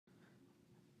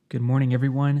Good morning,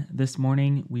 everyone. This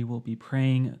morning we will be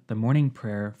praying the morning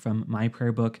prayer from my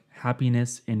prayer book,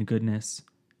 Happiness in Goodness,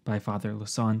 by Father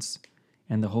Lasance,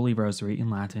 and the Holy Rosary in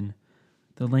Latin.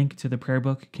 The link to the prayer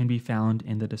book can be found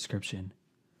in the description.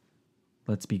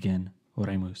 Let's begin.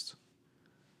 Oremus.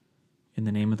 In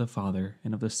the name of the Father,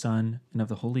 and of the Son, and of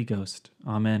the Holy Ghost.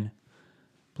 Amen.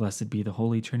 Blessed be the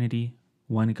Holy Trinity,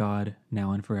 one God,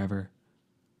 now and forever.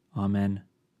 Amen.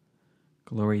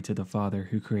 Glory to the Father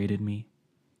who created me.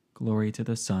 Glory to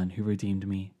the Son who redeemed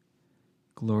me.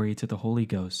 Glory to the Holy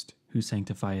Ghost who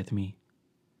sanctifieth me.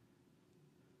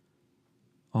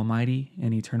 Almighty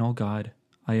and eternal God,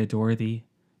 I adore thee,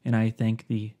 and I thank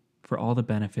thee for all the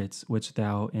benefits which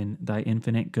thou in thy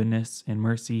infinite goodness and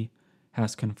mercy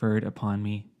hast conferred upon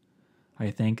me. I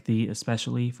thank thee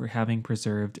especially for having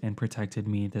preserved and protected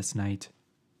me this night.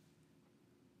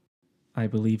 I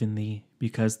believe in thee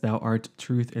because thou art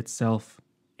truth itself,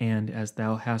 and as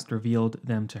thou hast revealed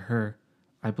them to her,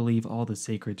 I believe all the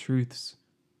sacred truths,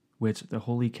 which the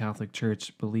Holy Catholic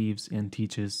Church believes and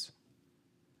teaches.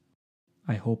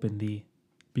 I hope in thee,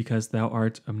 because thou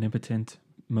art omnipotent,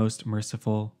 most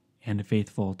merciful, and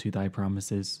faithful to thy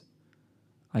promises.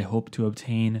 I hope to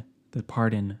obtain the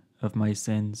pardon of my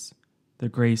sins, the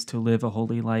grace to live a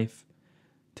holy life,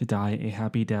 to die a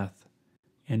happy death,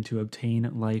 and to obtain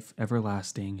life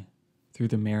everlasting, through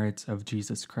the merits of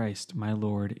Jesus Christ, my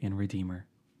Lord and Redeemer.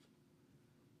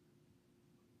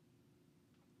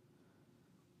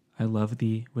 I love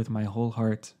thee with my whole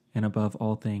heart and above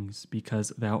all things, because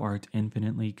thou art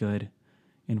infinitely good,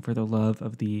 and for the love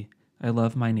of thee I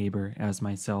love my neighbor as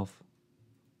myself.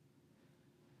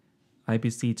 I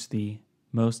beseech thee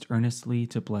most earnestly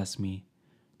to bless me,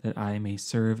 that I may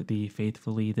serve thee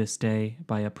faithfully this day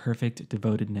by a perfect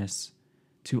devotedness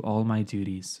to all my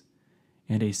duties,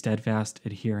 and a steadfast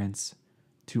adherence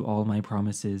to all my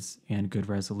promises and good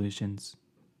resolutions.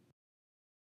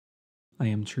 I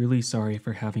am truly sorry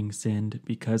for having sinned,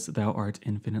 because thou art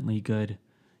infinitely good,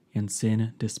 and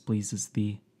sin displeases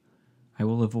thee. I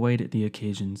will avoid the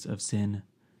occasions of sin,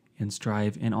 and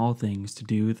strive in all things to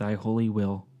do thy holy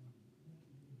will.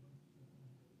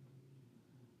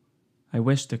 I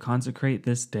wish to consecrate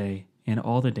this day and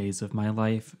all the days of my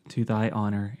life to thy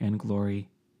honor and glory.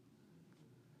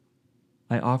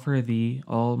 I offer thee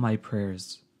all my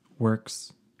prayers,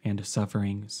 works, and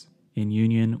sufferings in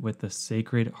union with the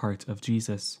Sacred Heart of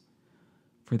Jesus,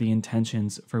 for the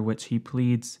intentions for which he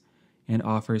pleads and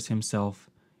offers himself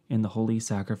in the holy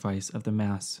sacrifice of the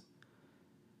Mass,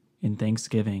 in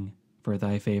thanksgiving for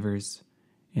thy favors,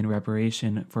 in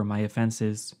reparation for my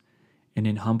offenses, and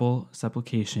in humble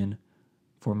supplication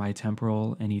for my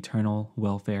temporal and eternal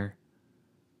welfare,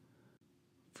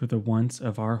 for the wants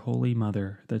of our Holy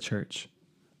Mother, the Church,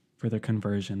 for the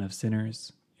conversion of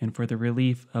sinners, and for the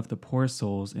relief of the poor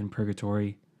souls in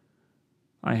purgatory.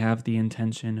 I have the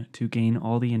intention to gain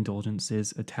all the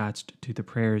indulgences attached to the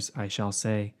prayers I shall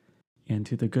say, and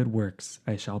to the good works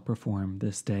I shall perform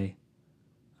this day.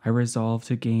 I resolve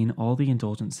to gain all the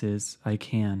indulgences I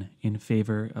can in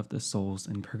favor of the souls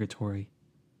in purgatory.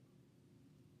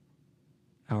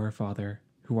 Our Father,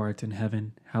 who art in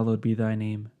heaven, hallowed be thy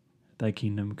name. Thy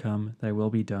kingdom come, thy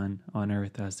will be done, on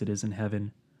earth as it is in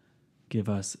heaven. Give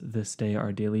us this day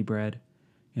our daily bread,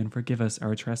 and forgive us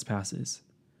our trespasses,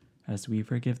 as we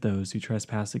forgive those who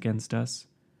trespass against us.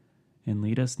 And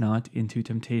lead us not into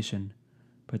temptation,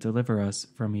 but deliver us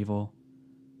from evil.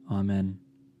 Amen.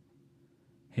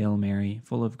 Hail Mary,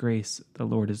 full of grace, the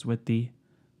Lord is with thee.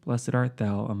 Blessed art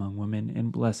thou among women,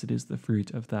 and blessed is the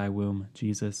fruit of thy womb,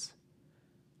 Jesus.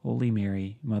 Holy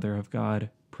Mary, Mother of God,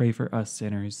 pray for us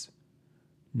sinners,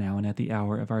 now and at the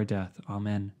hour of our death.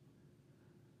 Amen.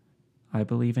 I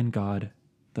believe in God,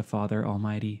 the Father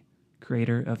Almighty,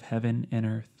 creator of heaven and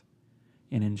earth,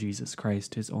 and in Jesus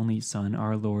Christ, his only Son,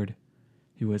 our Lord,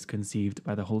 who was conceived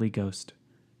by the Holy Ghost,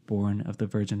 born of the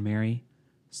Virgin Mary,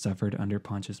 suffered under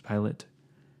Pontius Pilate,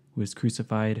 was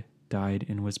crucified, died,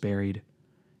 and was buried.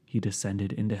 He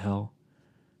descended into hell.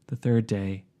 The third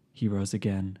day he rose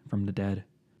again from the dead.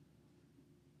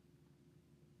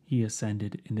 He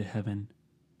ascended into heaven,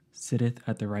 sitteth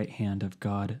at the right hand of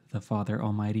God, the Father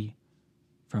Almighty.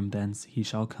 From thence he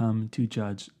shall come to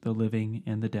judge the living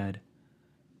and the dead.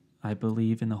 I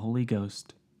believe in the Holy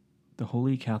Ghost, the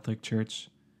Holy Catholic Church,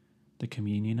 the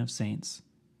communion of saints,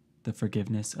 the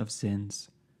forgiveness of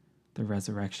sins, the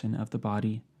resurrection of the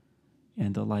body,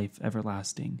 and the life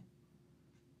everlasting.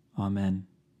 Amen.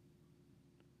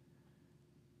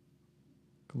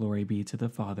 Glory be to the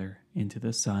Father, and to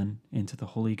the Son, and to the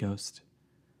Holy Ghost,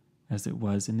 as it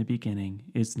was in the beginning,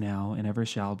 is now, and ever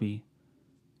shall be,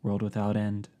 world without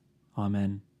end.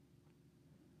 Amen.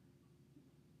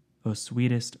 O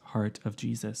sweetest heart of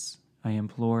Jesus, I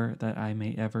implore that I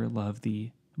may ever love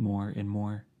thee more and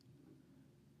more.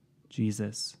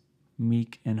 Jesus,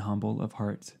 meek and humble of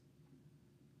heart,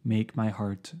 make my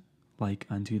heart like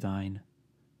unto thine.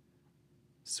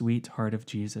 Sweet heart of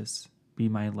Jesus, be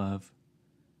my love.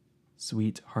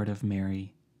 Sweet heart of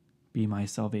Mary, be my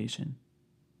salvation.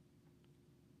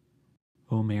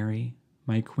 O Mary,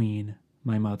 my Queen,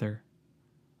 my Mother,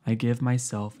 I give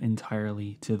myself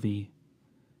entirely to thee,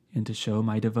 and to show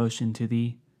my devotion to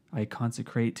thee, I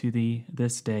consecrate to thee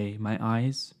this day my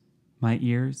eyes, my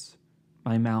ears,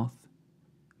 my mouth,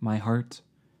 my heart,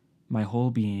 my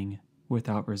whole being,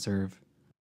 without reserve.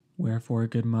 Wherefore,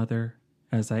 good Mother,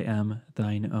 as I am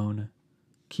thine own,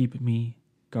 keep me,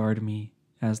 guard me,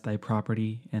 as thy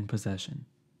property and possession.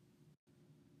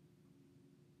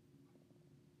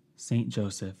 Saint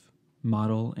Joseph,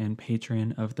 model and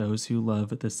patron of those who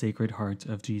love the Sacred Heart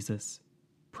of Jesus,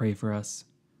 pray for us.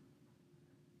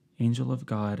 Angel of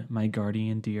God, my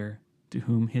guardian dear, to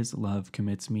whom his love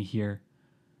commits me here,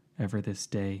 ever this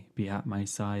day be at my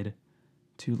side,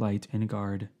 to light and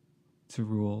guard, to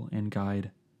rule and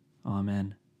guide.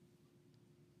 Amen.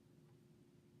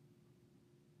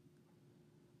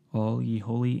 All ye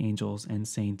holy angels and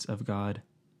saints of God,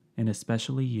 and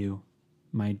especially you,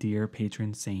 my dear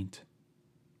patron saint,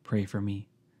 pray for me.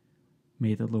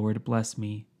 May the Lord bless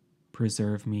me,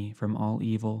 preserve me from all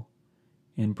evil,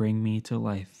 and bring me to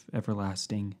life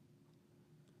everlasting.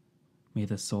 May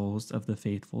the souls of the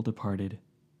faithful departed,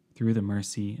 through the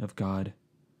mercy of God,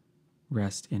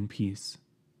 rest in peace.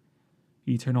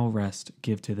 Eternal rest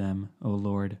give to them, O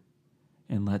Lord,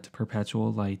 and let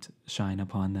perpetual light shine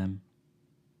upon them.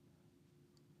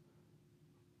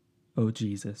 O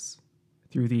Jesus,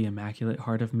 through the Immaculate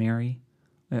Heart of Mary,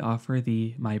 I offer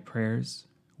thee my prayers,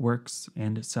 works,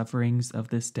 and sufferings of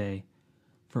this day,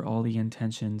 for all the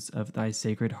intentions of thy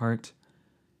Sacred Heart,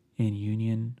 in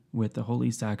union with the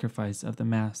holy sacrifice of the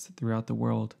Mass throughout the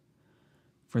world,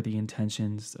 for the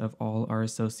intentions of all our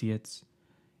associates,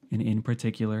 and in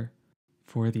particular,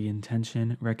 for the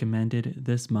intention recommended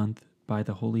this month by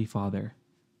the Holy Father.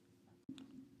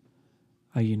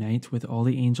 I unite with all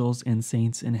the angels and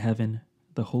saints in heaven,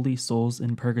 the holy souls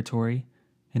in purgatory,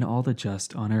 and all the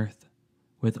just on earth,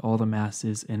 with all the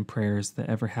masses and prayers that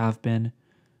ever have been,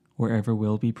 or ever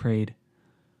will be prayed,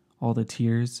 all the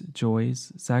tears,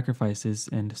 joys, sacrifices,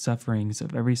 and sufferings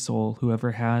of every soul who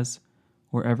ever has,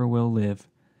 or ever will live.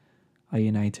 I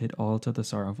unite it all to the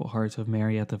sorrowful heart of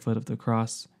Mary at the foot of the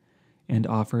cross, and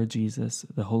offer Jesus,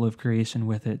 the whole of creation,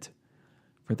 with it,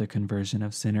 for the conversion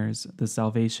of sinners, the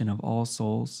salvation of all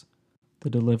souls, the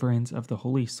deliverance of the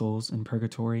holy souls in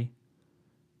purgatory,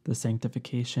 the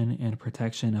sanctification and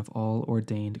protection of all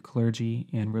ordained clergy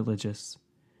and religious,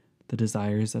 the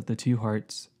desires of the two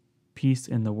hearts, peace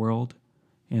in the world,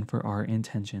 and for our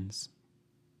intentions.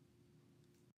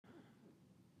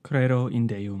 Credo in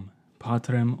Deum,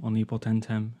 Patrem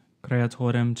omnipotentem,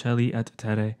 Creatorem celi et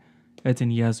terre, et in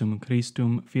Iesum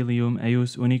Christum Filium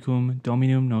eius unicum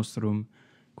Dominum nostrum,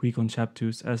 qui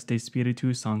conceptus est de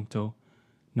Spiritu Sancto,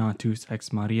 natus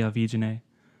ex Maria Virgine,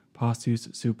 passus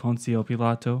sub Pontio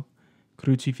Pilato,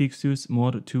 crucifixus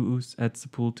mortuus et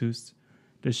sepultus,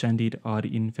 descendit ad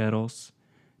inferos,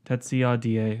 tertia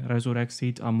die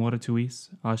resurrexit a mortuis,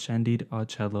 ascendit ad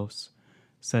celos,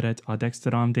 sedet ad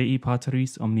dexteram Dei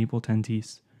Patris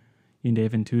omnipotentis, inde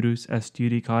venturus est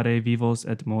judicare vivos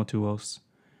et mortuos.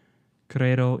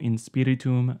 Credo in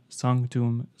Spiritum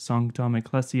Sanctum Sanctam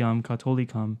Ecclesiam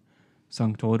Catholicam,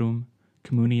 Sanctorum,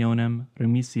 Communionem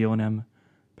Remissionem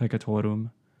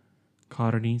Peccatorum,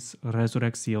 Carnis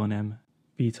Resurrectionem,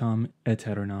 Vitam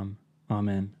Aeternam.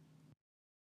 Amen.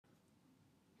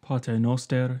 Pater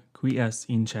noster, qui es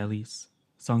in celis,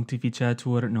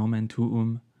 sanctificetur nomen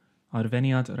tuum,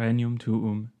 adveniat regnum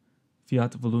tuum,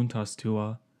 fiat voluntas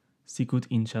tua, sicut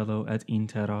in cielo et in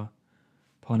terra.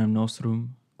 Panem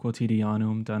nostrum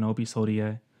quotidianum da nobis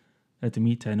hodie, et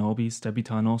dimitte nobis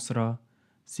debita nostra,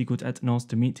 sicut et nos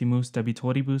dimittimus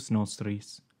debitoribus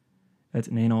nostris,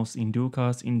 et ne nos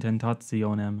inducas in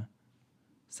tentationem,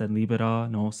 sed libera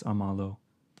nos a malo.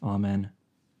 Amen.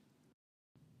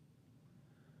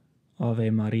 Ave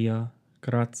Maria,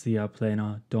 gratia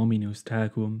plena, Dominus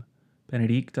tecum,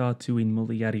 benedicta tu in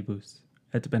mulieribus,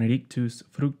 et benedictus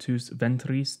fructus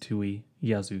ventris tui,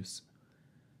 Iesus.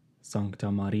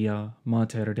 Sancta Maria,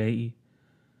 Mater Dei,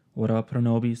 ora pro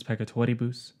nobis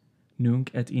peccatoribus,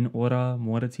 nunc et in hora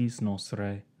mortis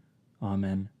nostrae.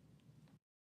 Amen.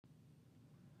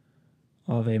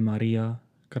 Ave Maria,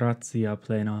 gratia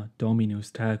plena,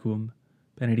 Dominus tecum,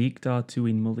 benedicta tu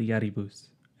in mulieribus,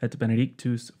 et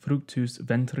benedictus fructus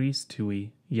ventris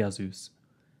tui, Iesus.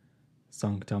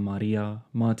 Sancta Maria,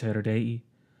 Mater Dei,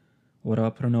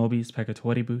 ora pro nobis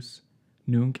peccatoribus,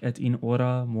 nunc et in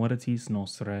hora mortis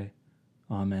nostrae.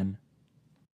 Amen.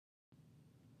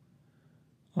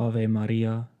 Ave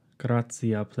Maria,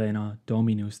 gratia plena,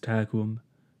 Dominus tecum,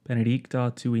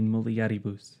 benedicta tu in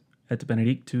mulieribus, et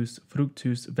benedictus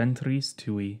fructus ventris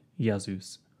tui,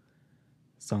 Iesus.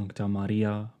 Sancta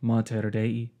Maria, Mater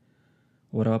Dei,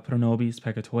 ora pro nobis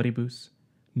peccatoribus,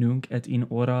 nunc et in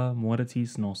hora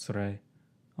mortis nostrae.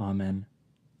 Amen.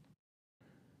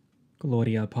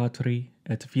 Gloria Patri,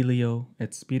 et Filio,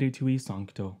 et Spiritui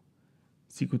Sancto,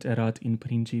 sicut erat in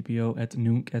principio et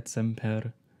nunc et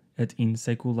semper, et in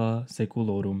saecula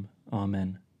saeculorum.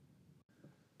 Amen.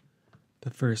 The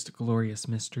first glorious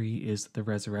mystery is the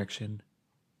resurrection.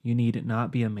 You need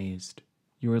not be amazed.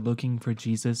 You are looking for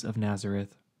Jesus of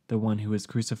Nazareth, the one who is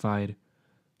crucified.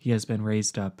 He has been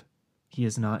raised up. He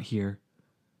is not here.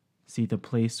 See the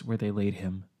place where they laid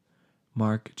him.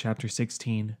 Mark chapter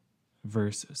 16,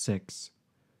 verse 6.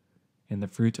 And the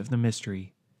fruit of the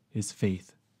mystery is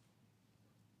faith.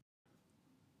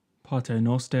 Pater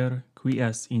noster, qui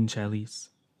es in celis,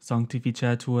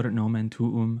 sanctificetur nomen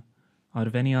tuum,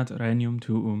 adveniat regnum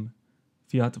tuum,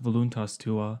 fiat voluntas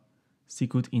tua,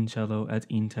 sicut in cielo et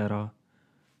in terra.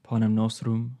 Panem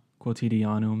nostrum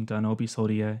quotidianum da nobis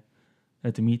hodie,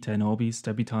 et dimitte nobis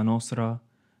debita nostra,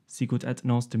 sicut et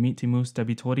nos dimittimus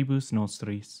debitoribus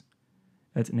nostris,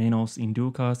 et ne nos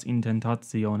inducas in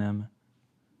tentationem,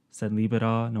 sed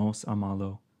libera nos a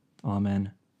malo.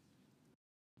 Amen.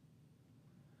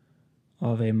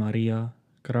 Ave Maria,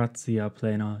 gratia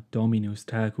plena, Dominus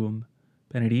tecum,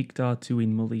 benedicta tu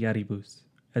in mulieribus,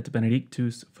 et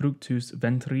benedictus fructus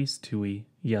ventris tui,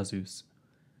 Iesus.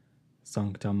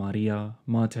 Sancta Maria,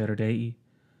 Mater Dei,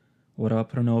 ora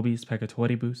pro nobis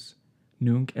peccatoribus,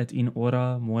 nunc et in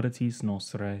hora mortis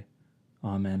nostrae.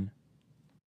 Amen.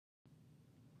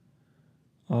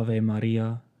 Ave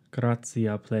Maria,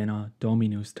 gratia plena,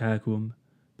 Dominus tecum,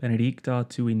 benedicta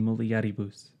tu in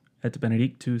mulieribus, et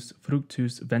benedictus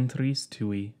fructus ventris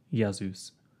tui,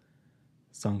 Iesus.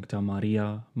 Sancta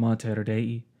Maria, Mater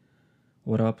Dei,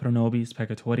 ora pro nobis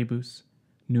peccatoribus,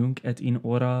 nunc et in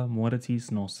hora mortis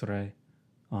nostrae.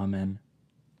 Amen.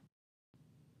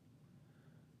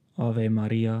 Ave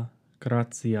Maria,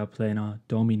 gratia plena,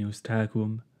 Dominus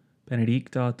tecum,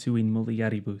 benedicta tu in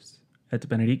mulieribus, et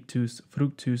benedictus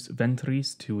fructus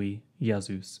ventris tui,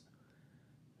 Iesus.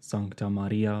 Sancta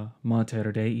Maria,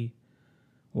 Mater Dei,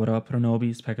 ora pro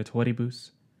nobis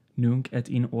peccatoribus, nunc et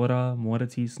in hora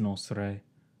mortis nostrae.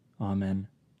 Amen.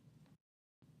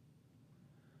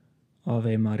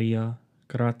 Ave Maria,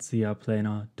 gratia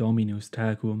plena, Dominus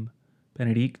tecum,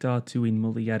 benedicta tu in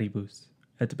mulieribus,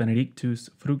 et benedictus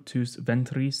fructus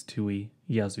ventris tui,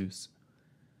 Iesus.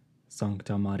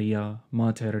 Sancta Maria,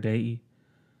 Mater Dei,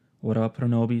 ora pro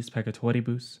nobis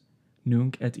peccatoribus,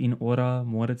 nunc et in hora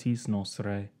mortis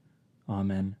nostrae.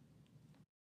 Amen.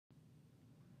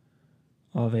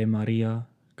 Ave Maria,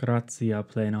 gratia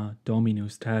plena,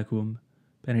 Dominus tecum,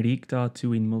 benedicta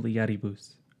tu in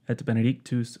mulieribus, et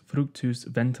benedictus fructus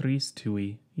ventris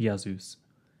tui, Iesus.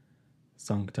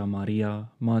 Sancta Maria,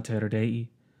 Mater Dei,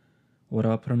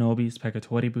 ora pro nobis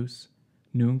peccatoribus,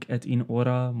 nunc et in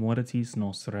hora mortis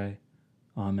nostrae.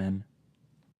 Amen.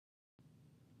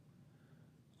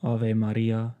 Ave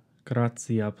Maria,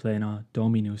 gratia plena,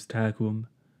 Dominus tecum,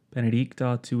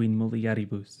 benedicta tu in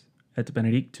mulieribus, et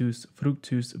benedictus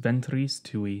fructus ventris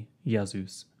tui,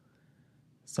 Iesus.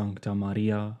 Sancta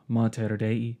Maria, Mater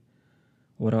Dei,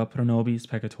 ora pro nobis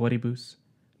peccatoribus,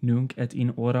 nunc et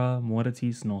in hora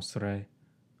mortis nostrae.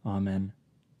 Amen.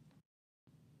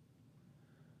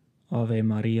 Ave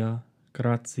Maria,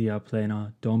 gratia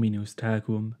plena, Dominus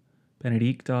tecum,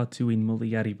 benedicta tu in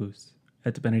mulieribus,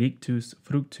 et benedictus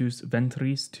fructus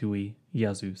ventris tui,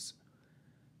 Iesus.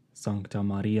 Sancta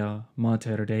Maria,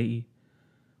 Mater Dei,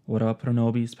 ora pro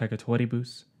nobis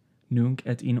peccatoribus, nunc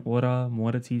et in hora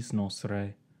mortis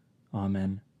nostrae.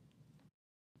 Amen.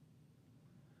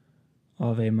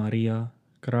 Ave Maria,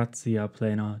 gratia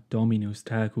plena, Dominus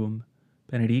tecum,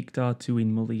 benedicta tu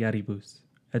in mulieribus,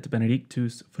 et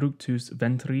benedictus fructus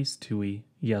ventris tui,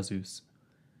 Iesus.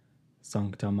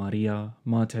 Sancta Maria,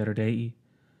 Mater Dei,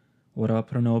 ora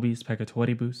pro nobis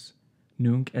peccatoribus,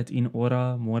 nunc et in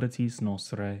hora mortis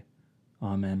nostrae.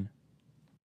 Amen.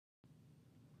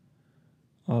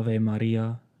 Ave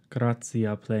Maria,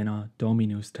 gratia plena,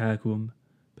 Dominus tecum,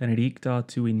 benedicta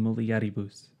tu in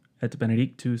mulieribus, et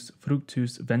benedictus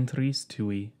fructus ventris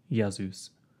tui,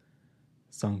 Iesus.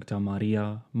 Sancta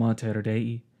Maria, Mater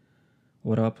Dei,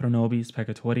 ora pro nobis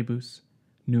peccatoribus,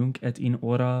 nunc et in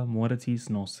hora mortis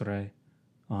nostrae.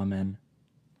 Amen.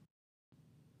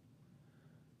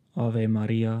 Ave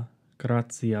Maria,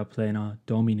 gratia plena,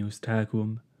 Dominus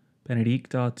tecum,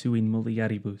 benedicta tu in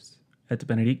mulieribus, et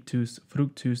benedictus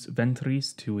fructus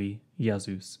ventris tui,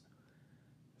 Iesus.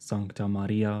 Sancta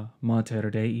Maria, Mater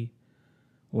Dei,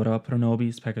 ora pro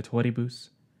nobis peccatoribus,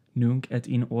 nunc et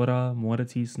in hora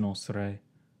mortis nostrae.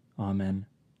 Amen.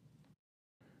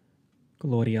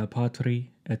 Gloria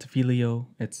Patri, et Filio,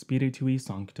 et Spiritui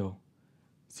Sancto,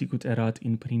 sicut erat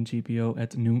in principio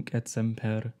et nunc et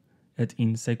semper, et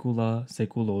in saecula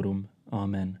saeculorum.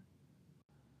 Amen.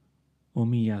 O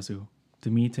mi Iesu,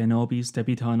 dimite nobis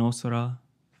debita nostra,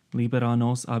 libera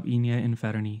nos ab inie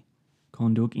inferni,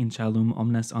 conduc in caelum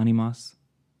omnes animas,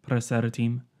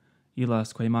 praesertim,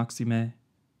 illasque maxime,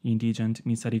 indigent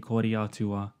misericordia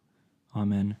tua.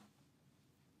 Amen.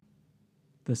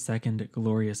 The second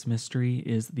glorious mystery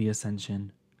is the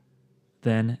Ascension.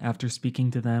 Then, after speaking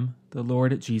to them, the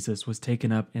Lord Jesus was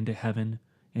taken up into heaven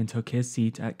and took his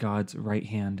seat at God's right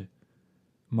hand.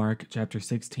 Mark chapter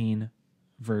 16,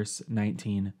 verse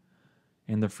 19.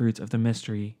 And the fruit of the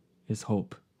mystery is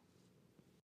hope.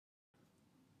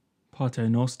 Pater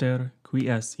noster, qui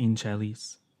es in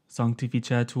celis,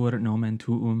 sanctificetur nomen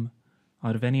tuum,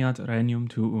 adveniat regnum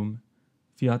tuum,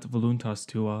 fiat voluntas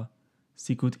tua,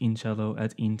 sicut in cielo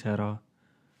et in terra.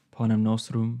 Panem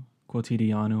nostrum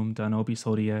quotidianum da nobis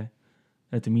hodie,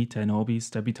 et dimitte nobis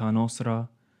debita nostra,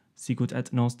 sicut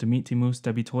et nos dimittimus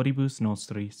debitoribus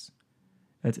nostris,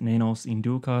 et ne nos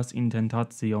inducas in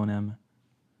tentationem,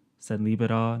 sed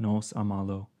libera nos a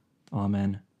malo.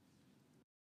 Amen.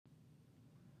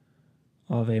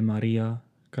 Ave Maria,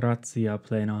 gratia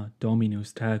plena,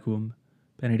 Dominus tecum,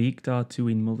 benedicta tu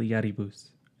in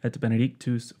mulieribus, et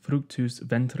benedictus fructus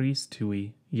ventris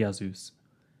tui, Iesus.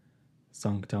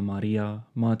 Sancta Maria,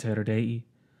 Mater Dei,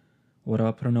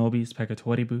 ora pro nobis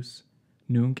peccatoribus,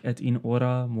 nunc et in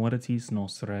hora mortis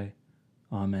nostrae.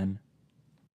 Amen.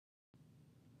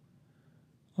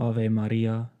 Ave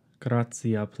Maria,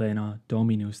 gratia plena,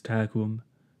 Dominus tecum,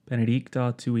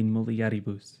 benedicta tu in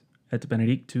mulieribus, et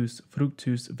benedictus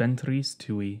fructus ventris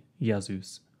tui,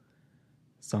 Iesus.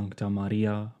 Sancta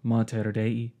Maria, Mater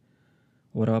Dei,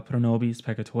 ora pro nobis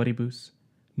peccatoribus,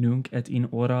 nunc et in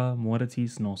hora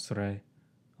mortis nostrae.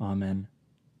 Amen.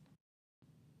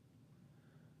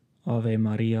 Ave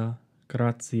Maria,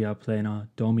 gratia plena,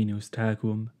 Dominus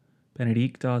tecum,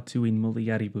 benedicta tu in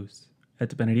mulieribus,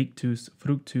 et benedictus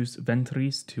fructus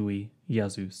ventris tui,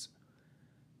 Iesus.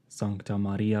 Sancta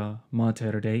Maria,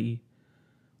 Mater Dei,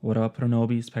 ora pro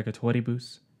nobis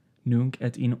peccatoribus, nunc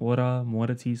et in hora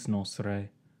mortis nostrae.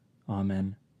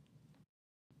 Amen.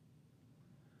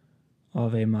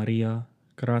 Ave Maria,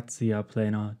 gratia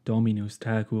plena, Dominus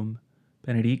tecum,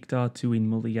 benedicta tu in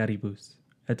mulieribus,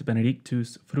 et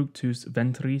benedictus fructus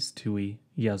ventris tui,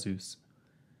 Iesus.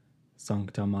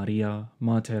 Sancta Maria,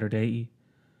 Mater Dei,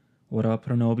 ora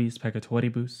pro nobis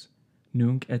peccatoribus,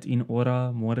 nunc et in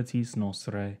hora mortis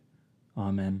nostrae.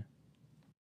 Amen.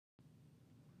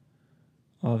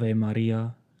 Ave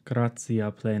Maria,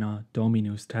 gratia plena,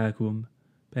 Dominus tecum,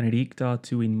 benedicta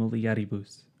tu in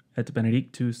mulieribus, et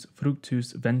benedictus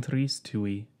fructus ventris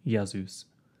tui, Iesus.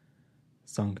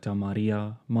 Sancta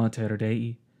Maria, Mater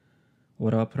Dei,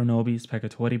 ora pro nobis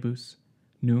peccatoribus,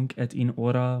 nunc et in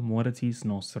hora mortis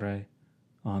nostrae.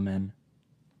 Amen.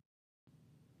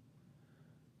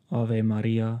 Ave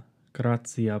Maria,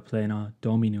 gratia plena,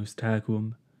 Dominus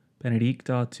tecum,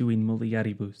 benedicta tu in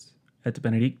mulieribus, et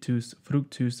benedictus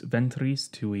fructus ventris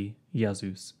tui,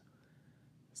 Iesus.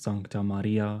 Sancta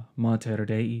Maria, Mater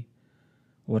Dei,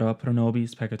 ora pro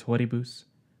nobis peccatoribus,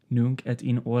 nunc et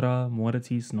in hora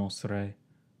mortis nostrae.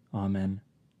 Amen.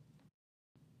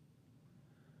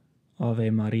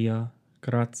 Ave Maria,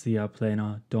 gratia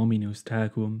plena, Dominus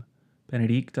tecum,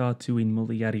 benedicta tu in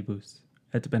mulieribus,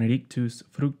 et benedictus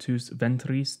fructus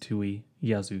ventris tui,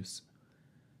 Iesus.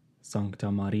 Sancta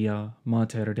Maria,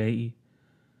 Mater Dei,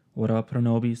 ora pro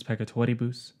nobis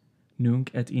peccatoribus,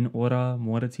 nunc et in hora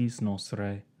mortis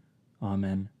nostrae.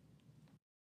 Amen.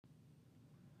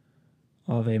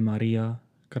 Ave Maria,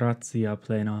 gratia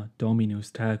plena,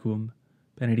 Dominus tecum,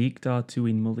 benedicta tu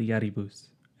in mulieribus,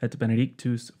 et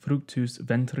benedictus fructus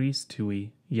ventris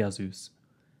tui, Iesus.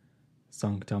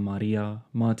 Sancta Maria,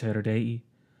 Mater Dei,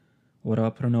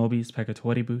 ora pro nobis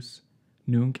peccatoribus,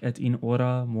 nunc et in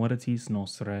hora mortis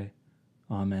nostrae.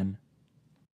 Amen.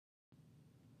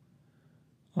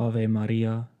 Ave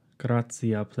Maria,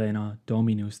 gratia plena,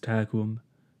 Dominus tecum,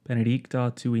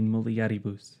 benedicta tu in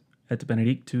mulieribus, et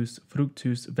benedictus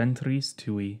fructus ventris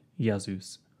tui,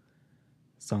 Iesus.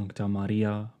 Sancta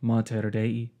Maria, Mater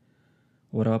Dei,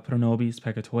 ora pro nobis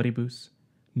peccatoribus,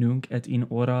 nunc et in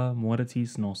hora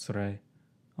mortis nostrae.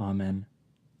 Amen.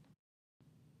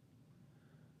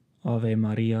 Ave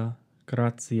Maria,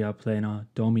 gratia plena,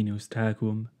 Dominus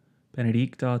tecum,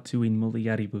 benedicta tu in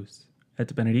mulieribus,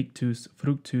 et benedictus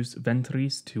fructus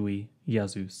ventris tui,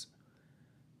 Iesus.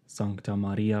 Sancta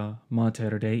Maria,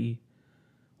 Mater Dei,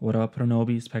 ora pro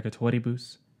nobis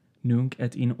peccatoribus, nunc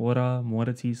et in hora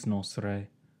mortis nostrae.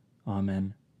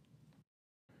 Amen.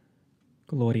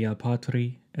 Gloria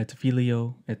Patri, et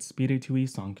Filio, et Spiritui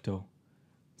Sancto,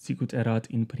 sicut erat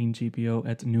in principio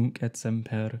et nunc et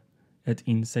semper, et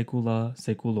in saecula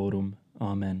saeculorum.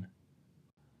 Amen.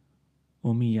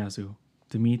 O mi Iesu,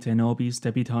 dimite nobis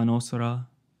debita nostra,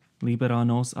 libera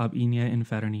nos ab igne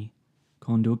inferni,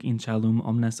 conduc in caelum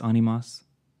omnes animas,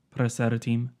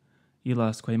 presertim,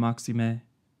 illasque maxime,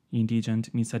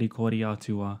 indigent misericordia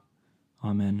tua.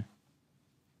 Amen.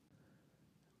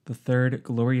 The third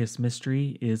glorious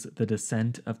mystery is the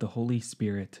descent of the Holy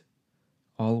Spirit.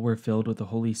 All were filled with the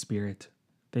Holy Spirit.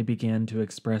 They began to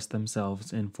express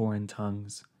themselves in foreign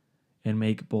tongues and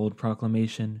make bold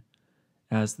proclamation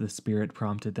as the Spirit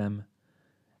prompted them.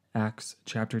 Acts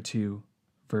chapter 2,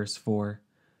 verse 4.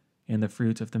 And the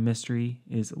fruit of the mystery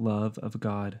is love of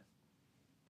God.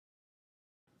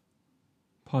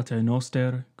 Pater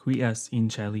noster, qui es in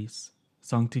celis,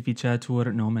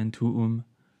 sanctificetur nomen tuum,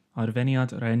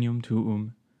 adveniat regnum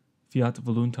tuum, fiat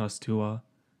voluntas tua,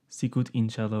 sicut in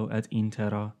cielo et in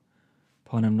terra.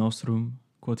 Panem nostrum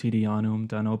quotidianum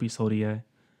da nobis hodie,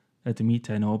 et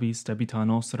dimitte nobis debita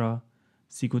nostra,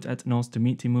 sicut et nos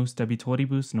dimitimus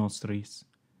debitoribus nostris,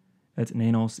 et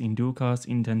ne nos inducas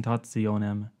in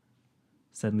tentationem,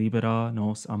 sed libera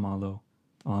nos a malo.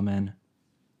 Amen.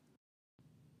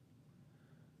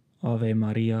 Ave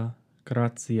Maria,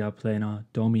 gratia plena,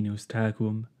 Dominus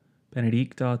tecum,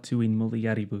 benedicta tu in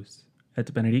mulieribus,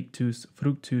 et benedictus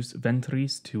fructus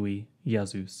ventris tui,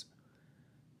 Iesus.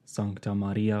 Sancta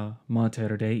Maria,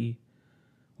 Mater Dei,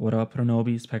 ora pro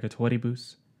nobis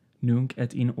peccatoribus, nunc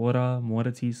et in hora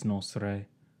mortis nostrae.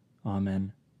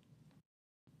 Amen.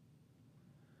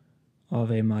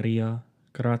 Ave Maria,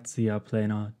 gratia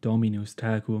plena, Dominus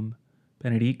tecum,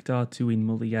 benedicta tu in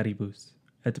mulieribus,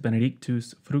 et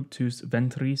benedictus fructus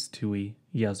ventris tui,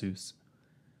 Iesus.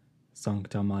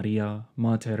 Sancta Maria,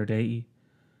 Mater Dei,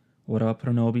 ora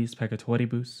pro nobis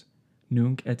peccatoribus,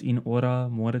 nunc et in hora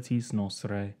mortis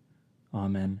nostrae.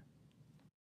 Amen.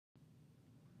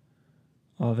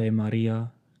 Ave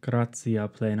Maria, gratia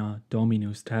plena,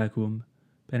 Dominus tecum,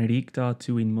 benedicta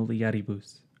tu in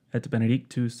mulieribus, et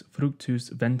benedictus fructus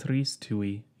ventris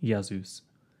tui, Iesus.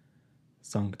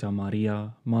 Sancta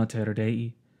Maria, Mater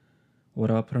Dei,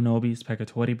 ora pro nobis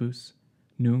peccatoribus,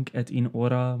 nunc et in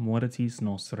hora mortis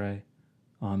nostrae.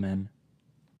 Amen.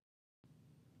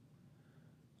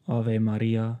 Ave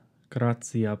Maria,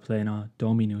 gratia plena,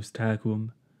 Dominus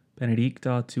tecum,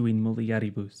 benedicta tu in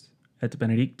mulieribus, et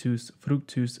benedictus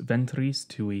fructus ventris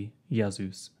tui,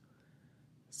 Iesus.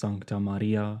 Sancta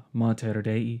Maria, Mater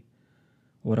Dei,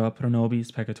 ora pro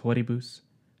nobis peccatoribus,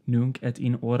 nunc et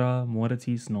in hora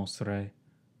mortis nostrae.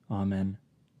 Amen.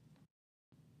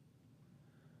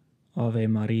 Ave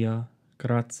Maria,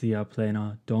 gratia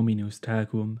plena, Dominus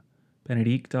tecum,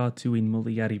 benedicta tu in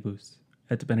mulieribus,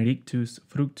 et benedictus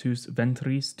fructus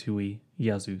ventris tui,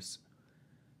 Iesus.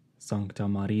 Sancta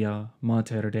Maria,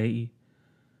 Mater Dei,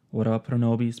 ora pro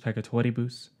nobis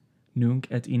peccatoribus, nunc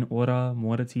et in hora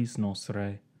mortis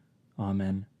nostrae.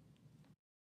 Amen.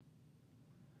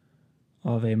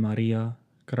 Ave Maria,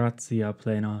 gratia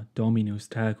plena, Dominus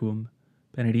tecum,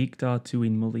 benedicta tu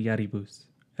in mulieribus,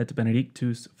 et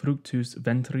benedictus fructus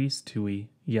ventris tui,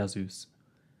 Iesus.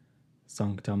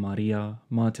 Sancta Maria,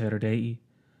 Mater Dei,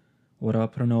 ora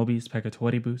pro nobis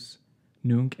peccatoribus,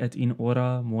 nunc et in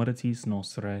hora mortis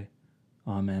nostrae.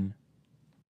 Amen.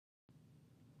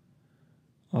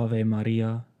 Ave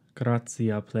Maria,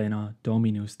 gratia plena,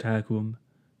 Dominus tecum,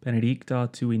 benedicta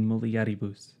tu in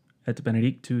mulieribus, et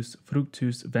benedictus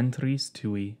fructus ventris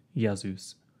tui,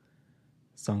 Iesus.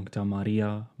 Sancta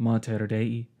Maria, Mater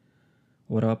Dei,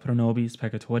 ora pro nobis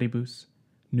peccatoribus,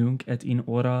 nunc et in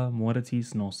hora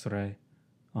mortis nostrae.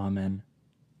 Amen.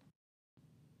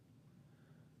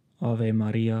 Ave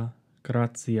Maria,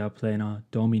 gratia plena,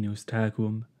 Dominus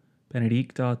tecum,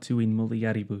 benedicta tu in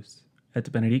mulieribus,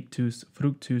 et benedictus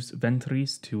fructus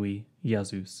ventris tui,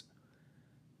 Iesus.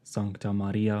 Sancta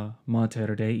Maria,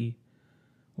 Mater Dei,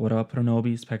 ora pro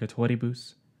nobis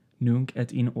peccatoribus, nunc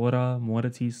et in hora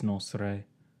mortis nostrae.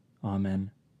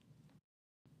 Amen.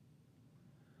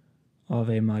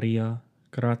 Ave Maria,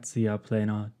 gratia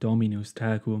plena, Dominus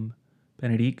tecum,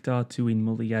 benedicta tu in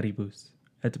mulieribus,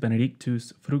 et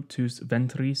benedictus fructus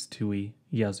ventris tui,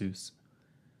 Iesus.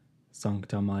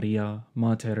 Sancta Maria,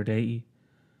 Mater Dei,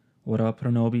 ora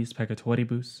pro nobis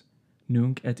peccatoribus,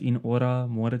 nunc et in hora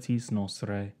mortis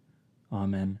nostrae.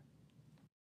 Amen.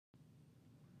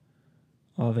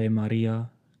 Ave Maria,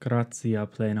 gratia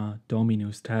plena,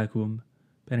 Dominus tecum,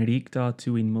 benedicta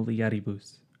tu in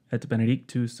mulieribus, et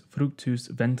benedictus fructus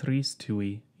ventris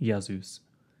tui, Iesus.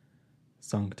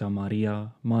 Sancta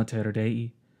Maria, Mater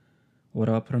Dei,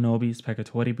 ora pro nobis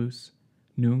peccatoribus,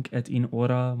 nunc et in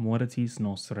hora mortis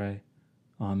nostrae.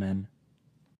 Amen.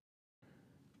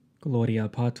 Gloria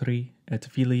Patri, et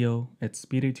Filio, et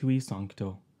Spiritui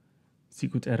Sancto,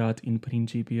 sicut erat in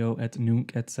principio et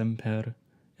nunc et semper,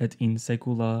 et in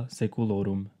saecula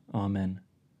saeculorum. Amen.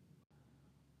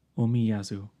 O mi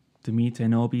Iesu, dimite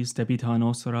nobis debita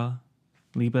nostra,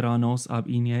 libera nos ab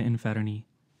igne inferni,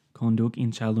 conduc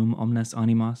in caelum omnes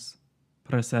animas,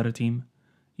 praesertim,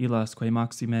 illas quae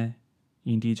maxime,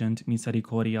 indigent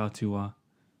misericordia tua.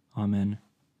 Amen.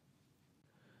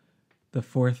 The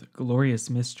fourth glorious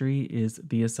mystery is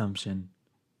the Assumption.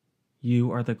 You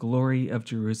are the glory of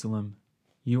Jerusalem.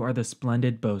 You are the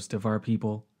splendid boast of our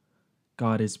people.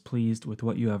 God is pleased with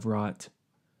what you have wrought.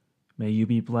 May you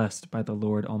be blessed by the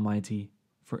Lord Almighty,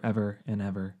 forever and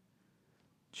ever.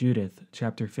 Judith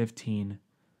chapter 15,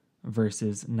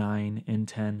 verses 9 and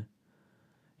 10.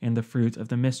 And the fruit of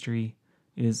the mystery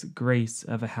is grace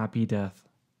of a happy death.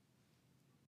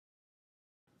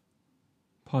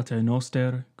 Pater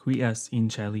noster, qui es in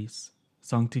celis,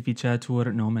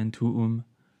 sanctificetur nomen tuum,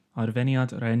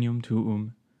 adveniat regnum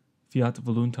tuum, fiat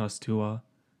voluntas tua,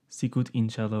 sicut in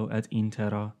cielo et in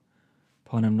terra.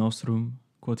 Panem nostrum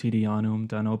quotidianum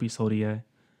da nobis hodie,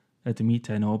 et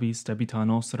dimitte nobis debita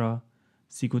nostra,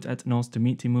 sicut et nos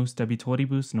dimitimus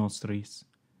debitoribus nostris,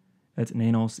 et ne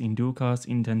nos inducas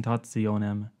in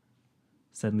tentationem,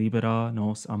 sed libera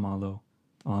nos a malo.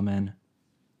 Amen.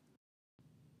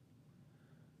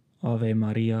 Ave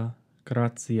Maria,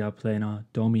 gratia plena,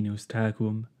 Dominus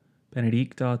tecum,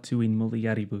 benedicta tu in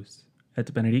mulieribus,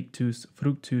 et benedictus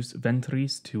fructus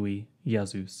ventris tui,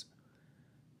 Iesus.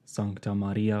 Sancta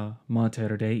Maria,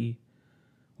 Mater Dei,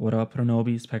 ora pro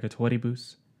nobis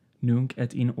peccatoribus, nunc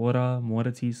et in hora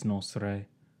mortis nostrae.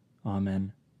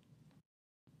 Amen.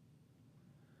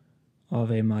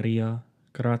 Ave Maria,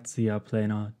 gratia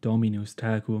plena, Dominus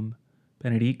tecum,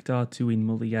 benedicta tu in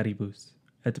mulieribus,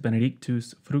 et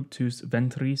benedictus fructus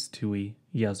ventris tui,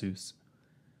 Iesus.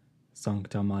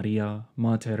 Sancta Maria,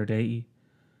 Mater Dei,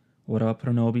 ora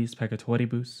pro nobis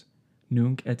peccatoribus,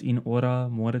 nunc et in hora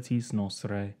mortis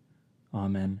nostrae.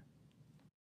 Amen.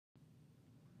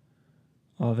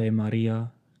 Ave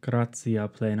Maria, gratia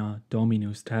plena,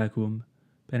 Dominus tecum,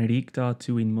 benedicta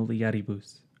tu in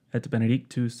mulieribus, et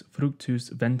benedictus fructus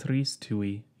ventris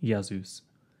tui, Iesus.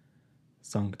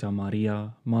 Sancta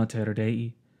Maria, Mater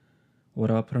Dei,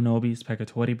 ora pro nobis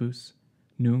peccatoribus,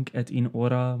 nunc et in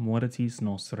hora mortis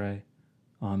nostrae.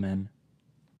 Amen.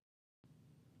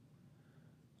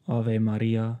 Ave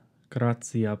Maria,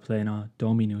 gratia plena,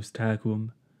 Dominus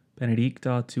tecum,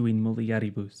 benedicta tu in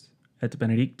mulieribus, et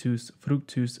benedictus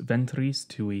fructus ventris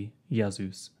tui,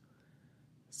 Iesus.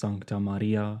 Sancta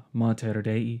Maria, Mater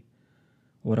Dei,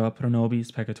 ora pro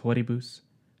nobis peccatoribus,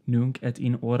 nunc et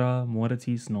in hora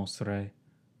mortis nostrae.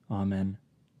 Amen.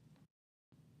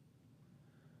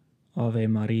 Ave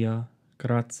Maria,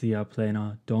 gratia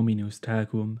plena, Dominus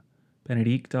tecum,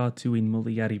 benedicta tu in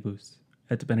mulieribus,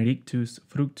 et benedictus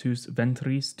fructus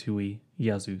ventris tui,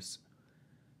 Iesus.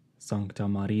 Sancta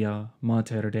Maria,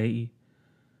 Mater Dei,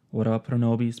 ora pro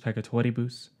nobis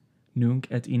peccatoribus, nunc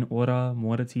et in hora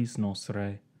mortis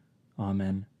nostrae.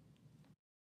 Amen.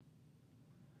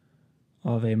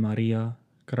 Ave Maria,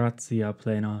 gratia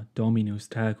plena, Dominus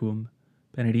tecum,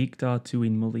 benedicta tu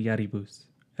in mulieribus,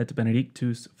 et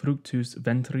benedictus fructus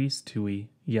ventris tui,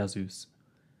 Iesus.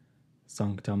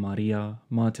 Sancta Maria,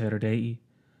 Mater Dei,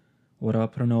 ora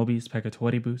pro nobis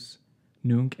peccatoribus,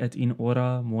 nunc et in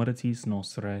hora mortis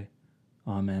nostrae.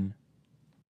 Amen.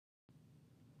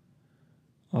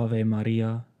 Ave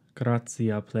Maria,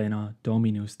 gratia plena,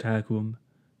 Dominus tecum,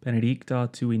 benedicta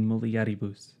tu in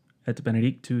mulieribus, et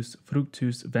benedictus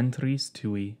fructus ventris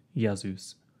tui,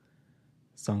 Iesus.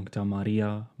 Sancta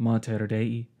Maria, Mater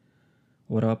Dei,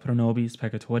 ora pro nobis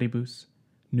peccatoribus,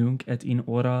 nunc et in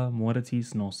hora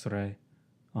mortis nostrae.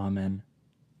 Amen.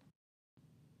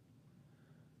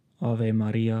 Ave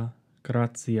Maria,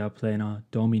 gratia plena,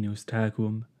 Dominus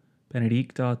tecum,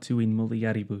 benedicta tu in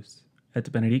mulieribus,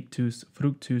 et benedictus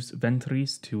fructus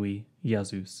ventris tui,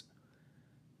 Iesus.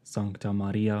 Sancta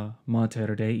Maria,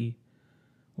 Mater Dei,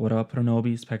 ora pro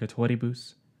nobis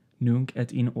peccatoribus, nunc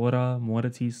et in hora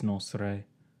mortis nostrae.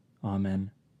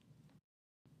 Amen.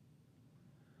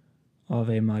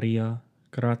 Ave Maria,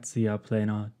 gratia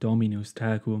plena, Dominus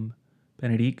tecum,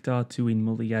 benedicta tu in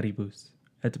mulieribus,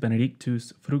 et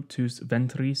benedictus fructus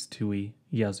ventris tui,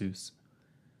 Iesus.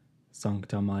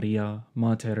 Sancta Maria,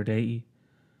 Mater Dei,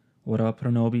 ora pro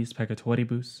nobis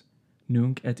peccatoribus,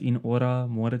 nunc et in hora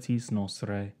mortis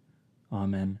nostrae.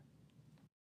 Amen.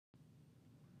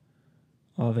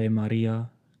 Ave Maria,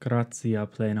 gratia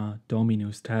plena,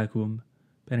 Dominus tecum,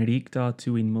 benedicta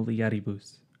tu in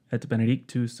mulieribus, et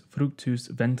benedictus fructus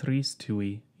ventris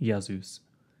tui, Iesus.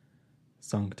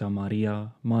 Sancta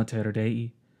Maria, Mater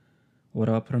Dei,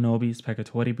 ora pro nobis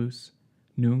peccatoribus,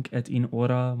 nunc et in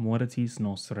hora mortis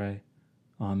nostrae.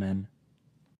 Amen.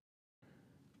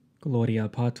 Gloria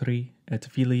Patri, et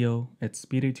Filio, et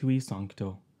Spiritui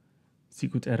Sancto,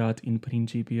 sicut erat in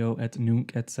principio et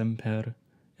nunc et semper,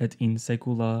 et in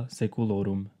saecula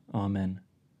saeculorum. Amen.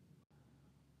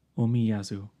 O mi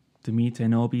Iesu, dimite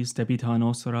nobis debita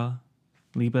nostra,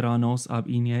 libera nos ab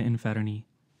igne inferni,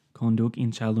 conduc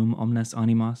in caelum omnes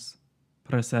animas,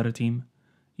 praesertim,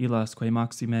 illasque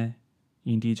maxime,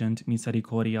 indigent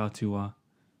misericordia tua.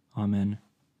 Amen.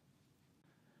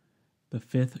 The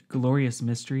fifth glorious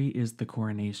mystery is the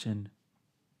coronation.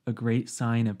 A great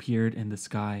sign appeared in the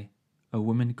sky, a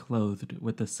woman clothed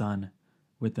with the sun,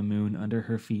 with the moon under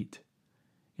her feet,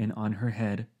 and on her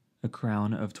head a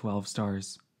crown of 12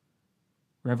 stars.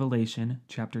 Revelation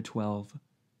chapter 12,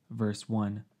 verse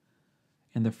 1.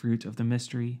 And the fruit of the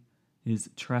mystery is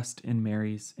trust in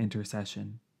Mary's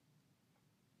intercession.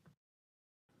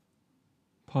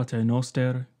 Pater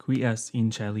noster, qui es in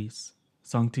celis,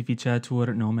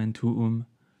 sanctificetur nomen tuum,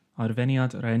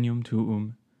 adveniat regnum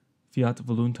tuum, fiat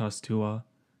voluntas tua,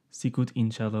 sicut in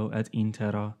cielo et in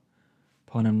terra.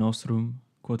 Panem nostrum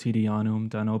quotidianum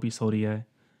da nobis hodie,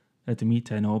 et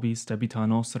dimitte nobis debita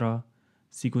nostra,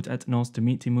 sicut et nos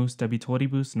dimitimus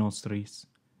debitoribus nostris,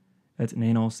 et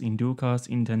ne nos inducas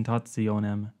in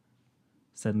tentationem,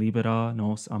 sed libera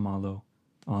nos a malo.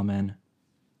 Amen.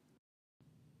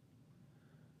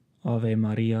 Ave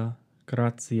Maria,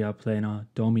 gratia plena,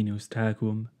 Dominus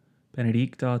tecum,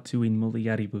 benedicta tu in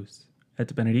mulieribus,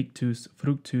 et benedictus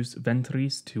fructus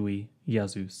ventris tui,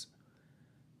 Iesus.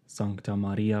 Sancta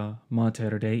Maria,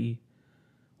 Mater Dei,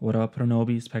 ora pro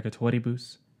nobis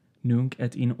peccatoribus, nunc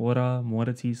et in hora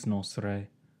mortis nostrae.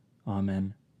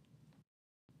 Amen.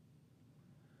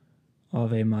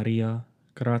 Ave Maria,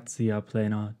 gratia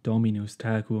plena, Dominus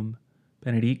tecum,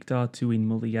 benedicta tu in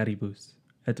mulieribus,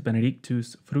 et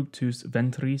benedictus fructus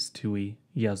ventris tui,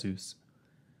 Iesus.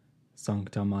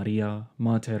 Sancta Maria,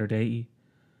 Mater Dei,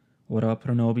 ora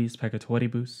pro nobis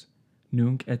peccatoribus,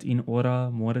 nunc et in hora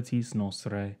mortis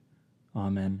nostrae.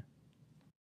 Amen.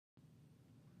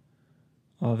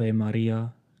 Ave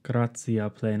Maria, gratia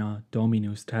plena,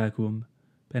 Dominus tecum,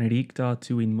 benedicta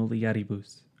tu in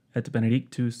mulieribus, et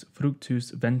benedictus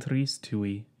fructus ventris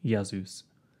tui, Iesus.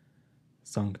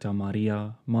 Sancta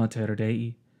Maria, Mater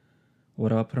Dei,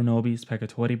 ora pro nobis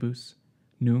peccatoribus,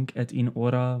 nunc et in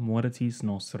hora mortis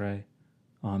nostrae.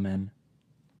 Amen.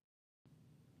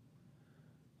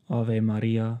 Ave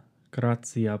Maria,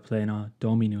 gratia plena,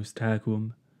 Dominus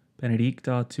tecum,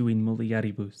 benedicta tu in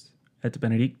mulieribus, et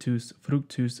benedictus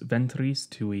fructus ventris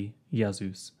tui,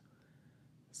 Iesus.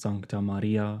 Sancta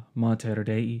Maria, Mater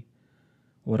Dei,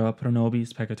 ora pro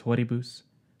nobis peccatoribus,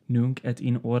 nunc et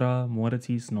in hora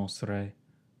mortis nostrae.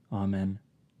 Amen.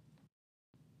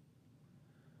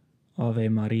 Ave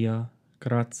Maria,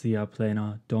 gratia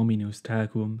plena, Dominus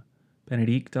tecum,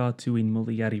 benedicta tu in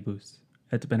mulieribus,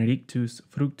 et benedictus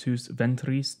fructus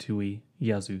ventris tui,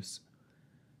 Iesus.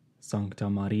 Sancta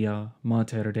Maria,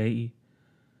 Mater Dei,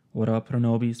 ora pro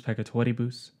nobis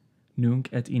peccatoribus, nunc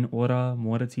et in hora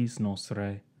mortis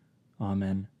nostrae.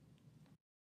 Amen.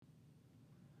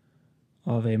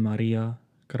 Ave Maria,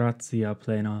 gratia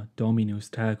plena, Dominus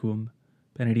tecum,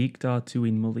 benedicta tu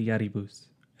in mulieribus,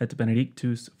 et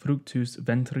benedictus fructus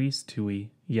ventris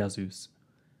tui, Iesus.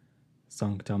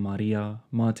 Sancta Maria,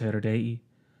 Mater Dei,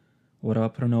 ora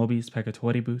pro nobis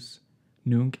peccatoribus,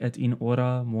 nunc et in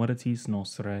hora mortis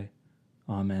nostrae.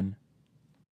 Amen.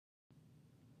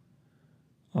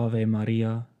 Ave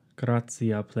Maria,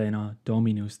 gratia plena,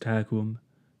 Dominus tecum,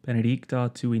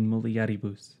 benedicta tu in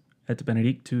mulieribus, et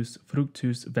benedictus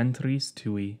fructus ventris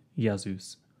tui,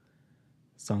 Iesus.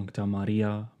 Sancta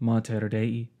Maria, Mater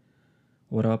Dei,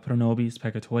 ora pro nobis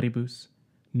peccatoribus,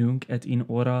 nunc et in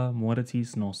hora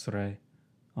mortis nostrae.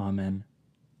 Amen.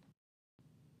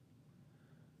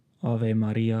 Ave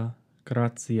Maria,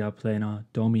 gratia plena,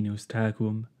 Dominus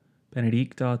tecum,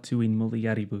 benedicta tu in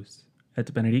mulieribus,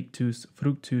 et benedictus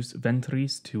fructus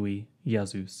ventris tui,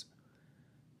 Iesus.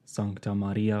 Sancta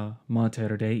Maria,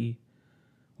 Mater Dei,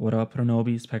 ora pro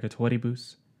nobis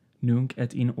peccatoribus, nunc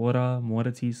et in hora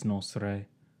mortis nostrae.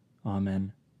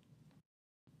 Amen.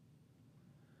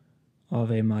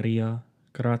 Ave Maria,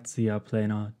 gratia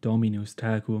plena, Dominus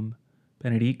tecum,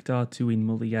 benedicta tu in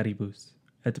mulieribus,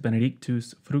 et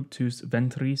benedictus fructus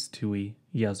ventris tui,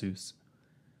 Iesus.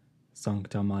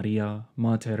 Sancta Maria,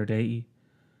 Mater Dei,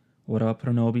 ora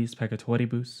pro nobis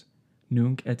peccatoribus,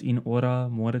 nunc et in hora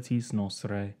mortis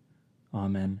nostrae.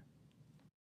 Amen.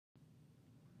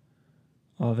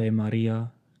 Ave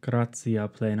Maria, gratia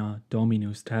plena,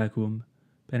 Dominus tecum,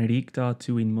 benedicta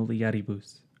tu in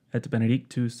mulieribus, et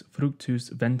benedictus fructus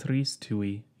ventris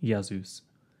tui, Iesus.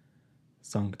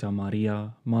 Sancta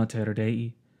Maria, Mater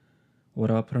Dei,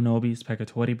 ora pro nobis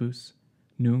peccatoribus,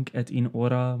 nunc et in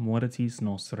hora mortis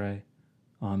nostrae.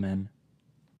 Amen.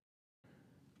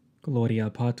 Gloria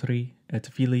Patri, et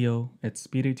Filio, et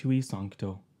Spiritui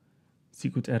Sancto,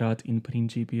 sicut erat in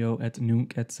principio et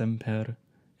nunc et semper,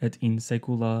 et in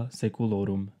saecula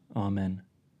saeculorum. Amen.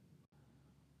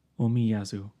 O mi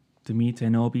Iesu, dimite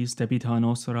nobis debita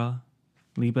nostra,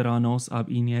 libera nos ab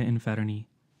inie inferni,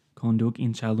 conduc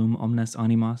in caelum omnes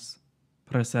animas,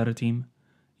 praesertim,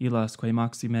 illasque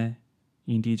maxime,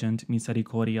 indigent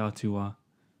misericordia tua.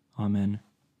 Amen.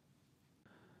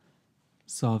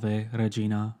 Salve,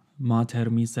 Regina, Mater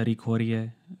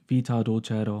misericordiae, vita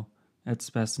dulcero, et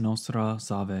spes nostra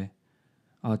salve.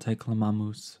 A te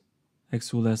clamamus,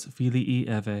 exules filii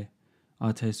Eve,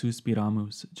 a te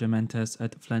suspiramus, gementes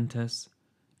et flentes,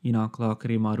 in ac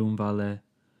lacrimarum vale.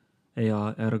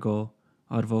 Ea ergo,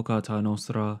 advocata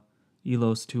nostra,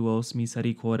 illos tuos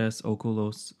misericordes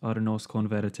oculos ad nos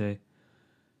converte,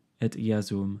 et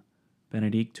Iesum,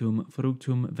 benedictum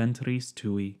fructum ventris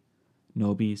tui,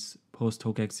 nobis post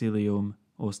hoc exilium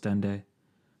ostende.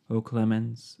 O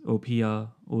clemens, o pia,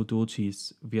 o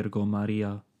dulcis Virgo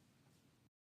Maria.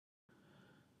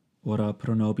 Ora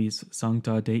pro nobis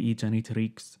sancta Dei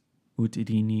genitrix, ut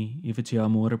digni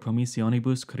efficiamur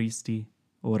promissionibus Christi,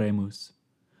 oremus.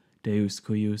 Deus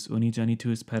cuius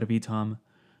unigenitus per vitam,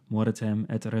 mortem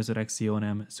et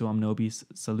resurrectionem suam nobis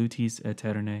salutis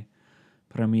eterne,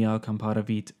 premia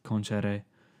comparavit concere,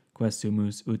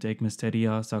 questumus ut ec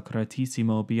mysteria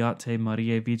sacratissimo beate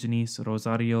Mariae Virginis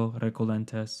Rosario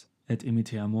recolentes, et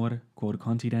imiteamur quod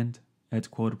continent, et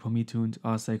quod pomitunt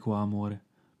a sequamur,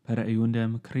 per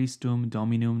eundem Christum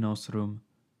Dominum nostrum.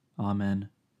 Amen.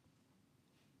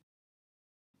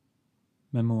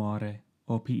 Memoare,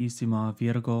 o piissima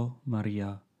Virgo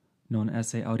Maria, non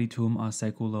esse auditum a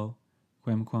seculo,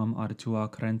 quemquam ad tua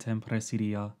crentem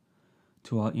presidia,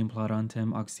 tua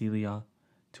implorantem auxilia,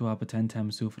 tua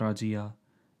petentem suffragia,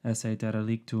 esse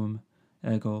derelictum,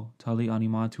 ego tali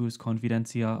animatus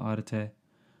confidentia arte,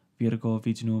 Virgo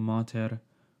Virginum Mater,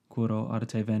 curo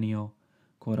arte venio,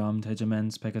 quoram te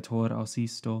gemens peccator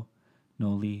ausisto,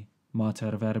 noli,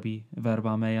 Mater Verbi,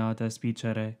 verba mea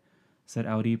despicere, sed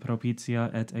audi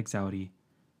propitia et exaudi.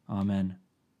 Amen.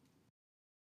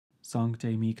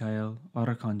 Sancte Michael,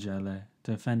 Arcángele,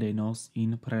 defende nos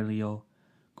in prelio,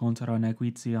 contra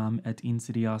nequitiam et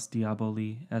insidias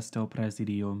diaboli esto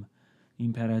presidium,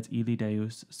 imperet illi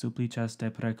Deus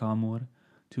suppliceste precamur,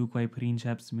 tuque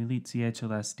princeps militiae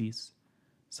celestis,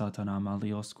 Satana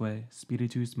maliosque,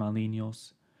 spiritus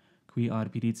malignos, qui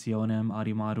ad petitionem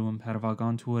animarum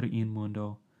pervagantur in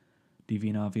mundo,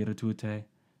 divina virtute,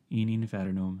 in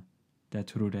infernum,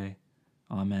 detrude.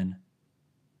 Amen.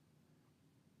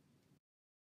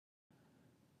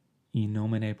 In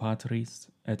nomine Patris,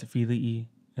 et Filii,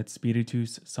 et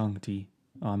Spiritus Sancti.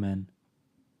 Amen.